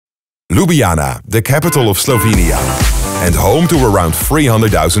Ljubljana, the capital of Slovenia, and home to around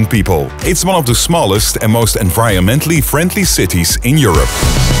 300,000 people. It's one of the smallest and most environmentally friendly cities in Europe.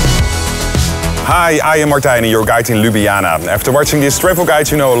 Hi, I am Martijn, your guide in Ljubljana. After watching this travel guide,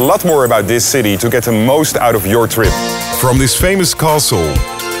 you know a lot more about this city to get the most out of your trip. From this famous castle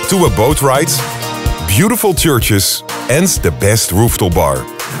to a boat ride, beautiful churches and the best rooftop bar.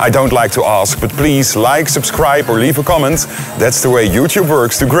 I don't like to ask, but please like, subscribe or leave a comment. That's the way YouTube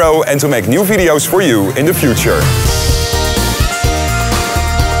works to grow and to make new videos for you in the future.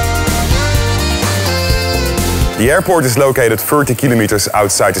 The airport is located 30 kilometers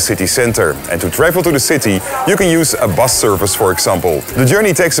outside the city center. And to travel to the city, you can use a bus service, for example. The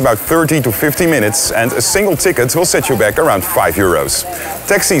journey takes about 30 to 50 minutes and a single ticket will set you back around 5 euros.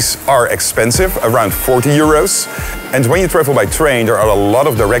 Taxis are expensive, around 40 euros. And when you travel by train, there are a lot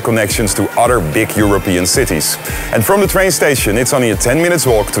of direct connections to other big European cities. And from the train station, it's only a 10-minute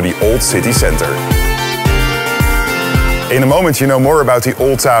walk to the old city center. In a moment you know more about the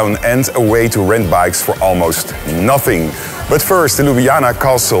old town and a way to rent bikes for almost nothing. But first, the Ljubljana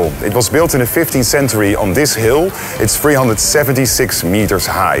Castle. It was built in the 15th century on this hill. It's 376 meters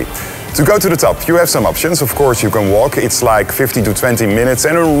high. To go to the top, you have some options. Of course, you can walk. It's like 15 to 20 minutes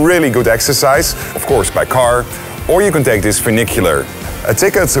and a really good exercise. Of course, by car. Or you can take this funicular.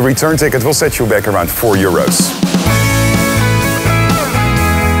 A return ticket, will set you back around 4 euros.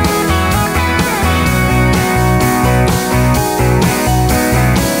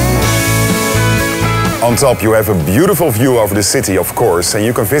 On top you have a beautiful view over the city, of course, and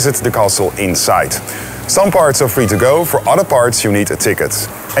you can visit the castle inside. Some parts are free to go, for other parts you need a ticket.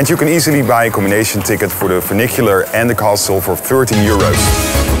 And you can easily buy a combination ticket for the funicular and the castle for 30 euros.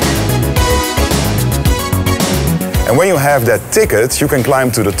 And when you have that ticket, you can climb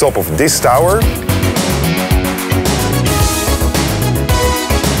to the top of this tower.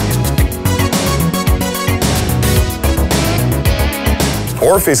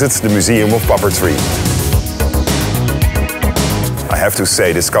 Or visit the Museum of Puppetry. I have to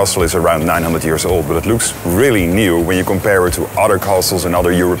say, this castle is around 900 years old, but it looks really new when you compare it to other castles in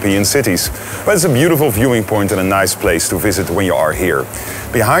other European cities. But it's a beautiful viewing point and a nice place to visit when you are here.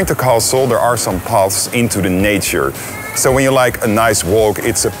 Behind the castle there are some paths into the nature. So when you like a nice walk,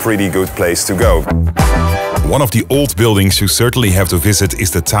 it's a pretty good place to go. One of the old buildings you certainly have to visit is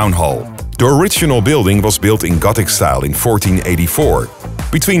the Town Hall. The original building was built in Gothic style in 1484.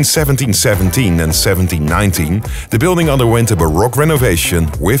 Between 1717 and 1719, the building underwent a Baroque renovation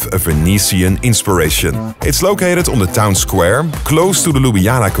with a Venetian inspiration. It's located on the town square, close to the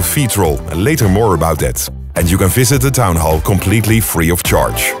Ljubljana Cathedral, and later more about that. And you can visit the town hall completely free of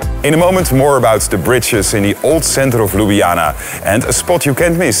charge. In a moment more about the bridges in the old center of Ljubljana. And a spot you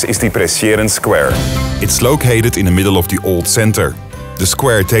can't miss is the Prešeren Square. It's located in the middle of the old center. The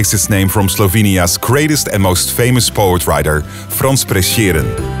square takes its name from Slovenia's greatest and most famous poet-writer, Franz Prešeren.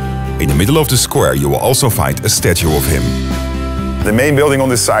 In the middle of the square you will also find a statue of him. The main building on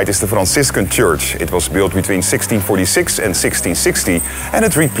this site is the Franciscan Church. It was built between 1646 and 1660 and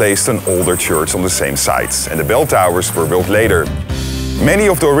it replaced an older church on the same site. And the bell towers were built later. Many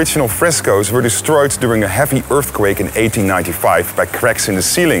of the original frescoes were destroyed during a heavy earthquake in 1895 by cracks in the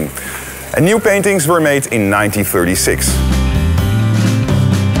ceiling. And new paintings were made in 1936.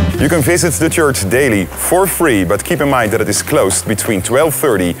 You can visit the church daily for free, but keep in mind that it is closed between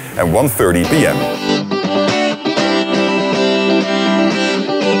 12:30 and 1:30 p.m.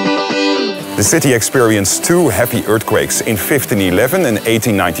 The city experienced 2 heavy earthquakes in 1511 and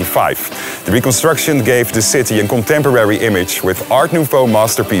 1895. The reconstruction gave the city a contemporary image with Art Nouveau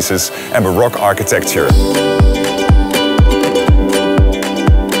masterpieces and Baroque architecture.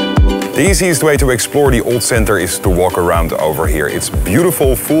 The easiest way to explore the old center is to walk around over here. It's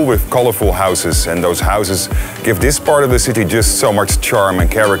beautiful, full with colorful houses, and those houses give this part of the city just so much charm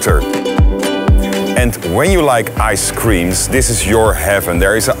and character. And when you like ice creams, this is your heaven.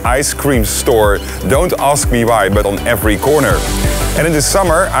 There is an ice cream store, don't ask me why, but on every corner. And in the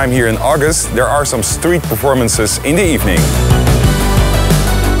summer, I'm here in August, there are some street performances in the evening.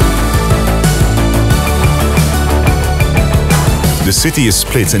 The city is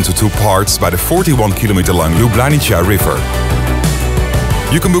split into 2 parts by the 41-kilometer-long Ljubljanica River.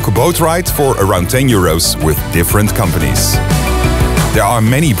 You can book a boat ride for around 10 euros with different companies. There are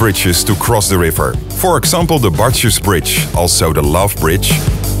many bridges to cross the river. For example, the Bartjes Bridge, also the Love Bridge,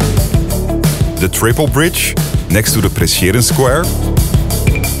 the Triple Bridge next to the Prešeren Square,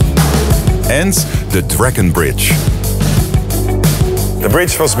 and the Dragon Bridge. The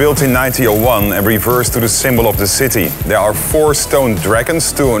bridge was built in 1901 and refers to the symbol of the city. There are 4 stone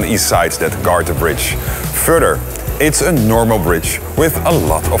dragons, 2 on each side, that guard the bridge. Further, It's a normal bridge with a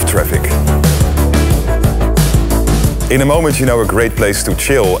lot of traffic. In a moment you know a great place to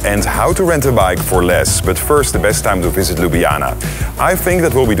chill and how to rent a bike for less. But first, the best time to visit Ljubljana. I think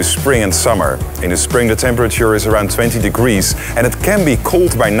that will be the spring and summer. In the spring the temperature is around 20 degrees and it can be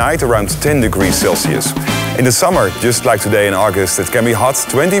cold by night around 10 degrees Celsius. In the summer, just like today in August, it can be hot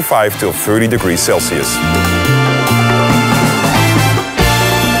 25 till 30 degrees Celsius.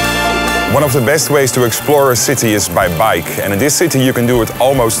 One of the best ways to explore a city is by bike, and in this city you can do it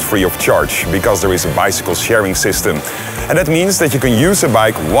almost free of charge, because there is a bicycle sharing system. And that means that you can use a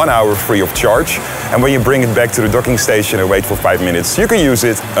bike 1 hour free of charge, and when you bring it back to the docking station and wait for 5 minutes, you can use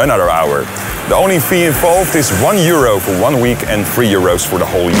it another hour. The only fee involved is €1 for 1 week and €3 for the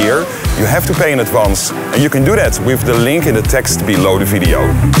whole year. You have to pay in advance, and you can do that with the link in the text below the video.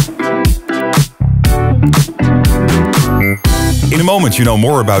 In a moment you know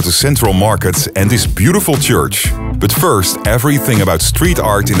more about the central market and this beautiful church. But first, everything about street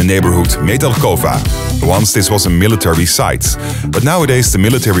art in the neighborhood Metelkova. Once this was a military site, but nowadays the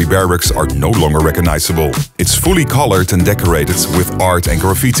military barracks are no longer recognizable. It's fully colored and decorated with art and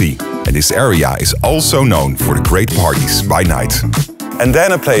graffiti. And this area is also known for the great parties by night. And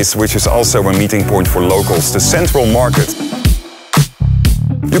then a place which is also a meeting point for locals, the central market.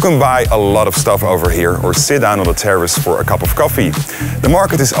 You can buy a lot of stuff over here or sit down on the terrace for a cup of coffee. The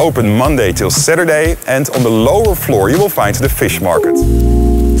market is open Monday till Saturday, and on the lower floor you will find the fish market.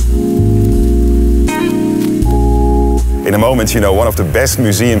 In a moment you know one of the best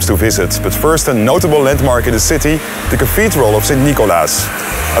museums to visit, but first a notable landmark in the city, the Cathedral of St. Nicolaas.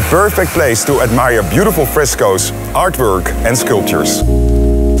 A perfect place to admire beautiful frescoes, artwork and sculptures.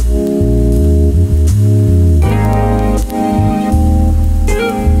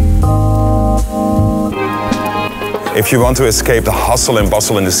 If you want to escape the hustle and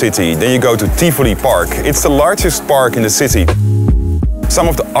bustle in the city, then you go to Tivoli Park. It's the largest park in the city. Some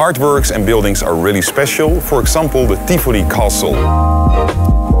of the artworks and buildings are really special, for example the Tivoli Castle.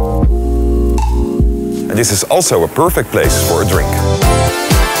 And this is also a perfect place for a drink.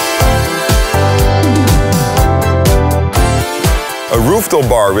 A rooftop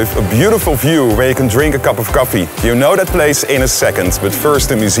bar with a beautiful view where you can drink a cup of coffee. You know that place in a second, but first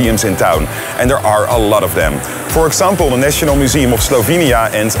the museums in town. And there are a lot of them. For example, the National Museum of Slovenia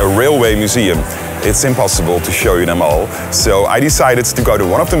and a railway museum. It's impossible to show you them all, so I decided to go to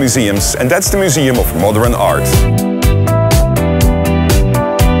one of the museums, and that's the Museum of Modern Art.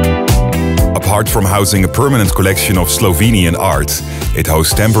 Apart from housing a permanent collection of Slovenian art, it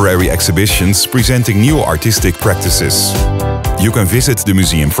hosts temporary exhibitions presenting new artistic practices. You can visit the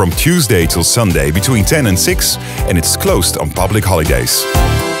museum from Tuesday till Sunday between 10 and 6, and it's closed on public holidays.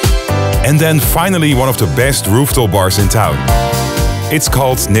 And then finally one of the best rooftop bars in town. It's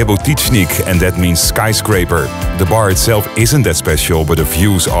called Nebotičnik, and that means skyscraper. The bar itself isn't that special, but the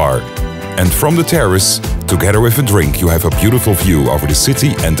views are. And from the terrace, together with a drink, you have a beautiful view over the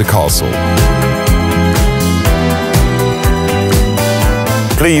city and the castle.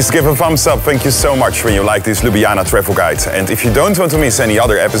 Please give a thumbs up, thank you so much when you like this Ljubljana travel guide. And if you don't want to miss any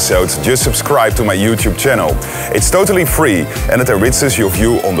other episodes, just subscribe to my YouTube channel. It's totally free and it enriches your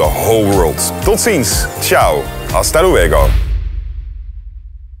view on the whole world. Tot ziens, ciao, hasta luego.